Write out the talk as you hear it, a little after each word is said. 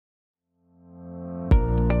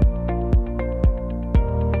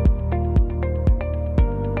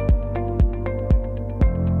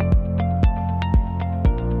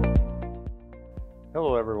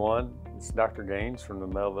It's Dr. Gaines from the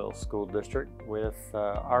Mehlville School District with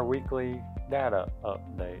our weekly data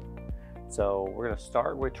update. So we're going to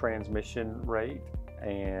start with transmission rate,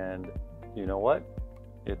 and you know what?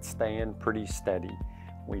 It's staying pretty steady.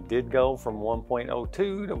 We did go from 1.02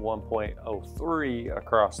 to 1.03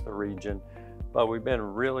 across the region, but we've been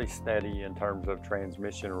really steady in terms of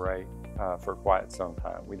transmission rate for quite some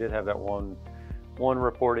time. We did have that one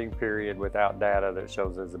reporting period without data that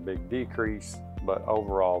shows as a big decrease, but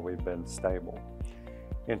overall we've been stable.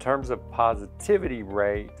 In terms of positivity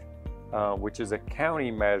rate, which is a county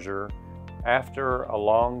measure, after a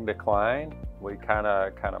long decline, we kind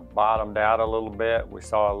of bottomed out a little bit. We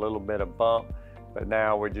saw a little bit of bump, but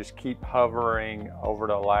now we just keep hovering over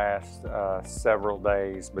the last several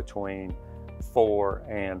days between 4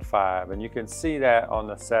 and 5. And you can see that on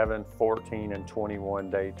the 7, 14, and 21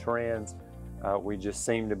 day trends. We just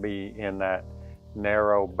seem to be in that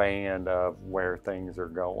narrow band of where things are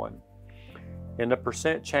going. In the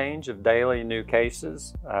percent change of daily new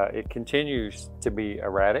cases, it continues to be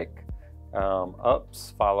erratic,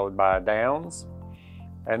 ups followed by downs.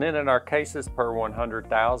 And then in our cases per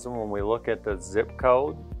 100,000, when we look at the zip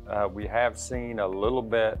code, we have seen a little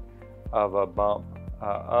bit of a bump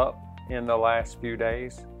up in the last few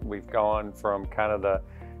days. We've gone from kind of the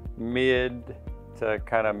mid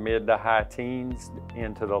to high teens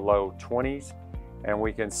into the low 20s, and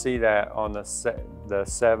we can see that on the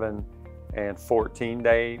 7 and 14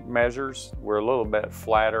 day measures. We're a little bit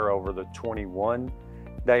flatter over the 21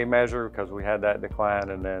 day measure because we had that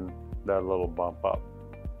decline and then the little bump up.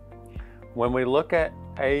 When we look at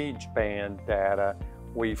age band data,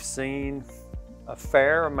 we've seen a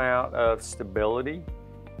fair amount of stability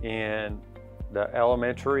in the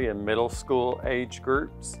elementary and middle school age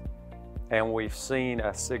groups, and we've seen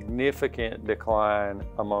a significant decline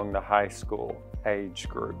among the high school age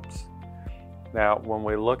groups. Now, when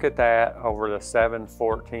we look at that over the 7,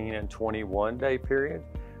 14, and 21 day period,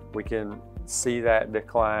 we can see that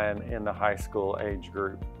decline in the high school age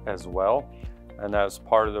group as well. And that's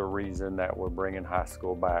part of the reason that we're bringing high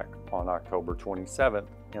school back on October 27th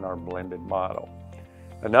in our blended model.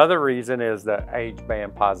 Another reason is the age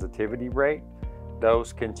band positivity rate.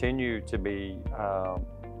 Those continue to be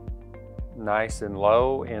nice and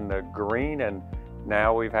low in the green, and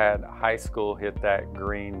now we've had high school hit that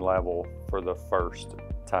green level for the first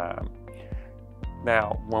time.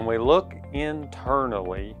 Now, when we look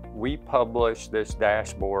internally, we publish this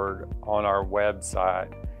dashboard on our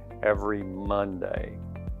website every Monday,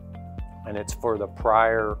 and it's for the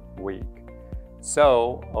prior week.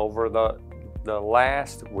 So over the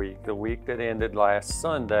last week, the week that ended last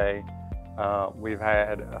Sunday, we've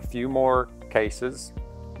had a few more cases.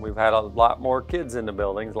 We've had a lot more kids in the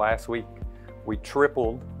buildings. Last week, we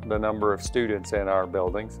tripled the number of students in our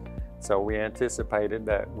buildings. So we anticipated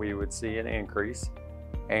that we would see an increase,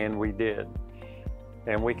 and we did.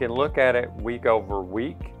 And we can look at it week over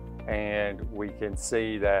week, and we can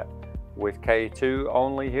see that with K2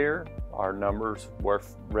 only here, our numbers were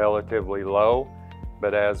relatively low,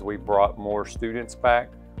 but as we brought more students back,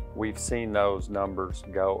 we've seen those numbers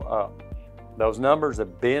go up. Those numbers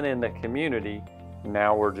have been in the community.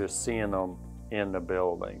 Now we're just seeing them in the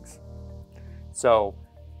buildings. So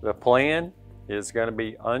the plan is going to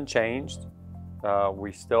be unchanged.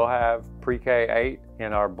 We still have pre-K 8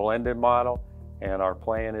 in our blended model, and our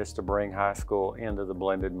plan is to bring high school into the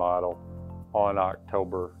blended model on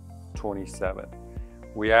October 27th.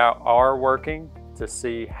 We are working to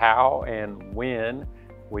see how and when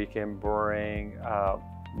we can bring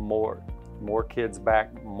more kids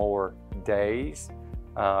back more days.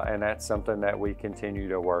 And that's something that we continue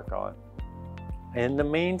to work on. In the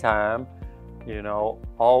meantime, you know,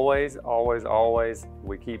 always,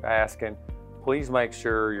 we keep asking, please make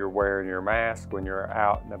sure you're wearing your mask when you're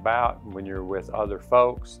out and about, when you're with other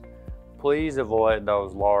folks. Please avoid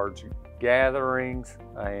those large gatherings.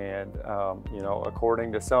 And, you know,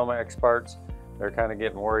 according to some experts, they're kind of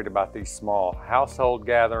getting worried about these small household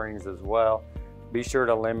gatherings as well. Be sure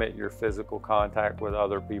to limit your physical contact with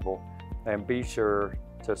other people, and be sure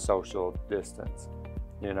to social distance.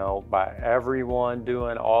 You know, by everyone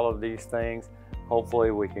doing all of these things,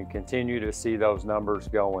 hopefully we can continue to see those numbers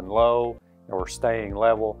going low or staying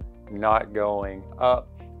level, not going up.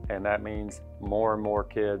 And that means more and more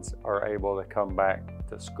kids are able to come back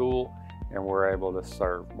to school, and we're able to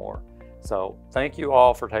serve more. So thank you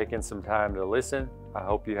all for taking some time to listen. I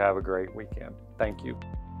hope you have a great weekend. Thank you.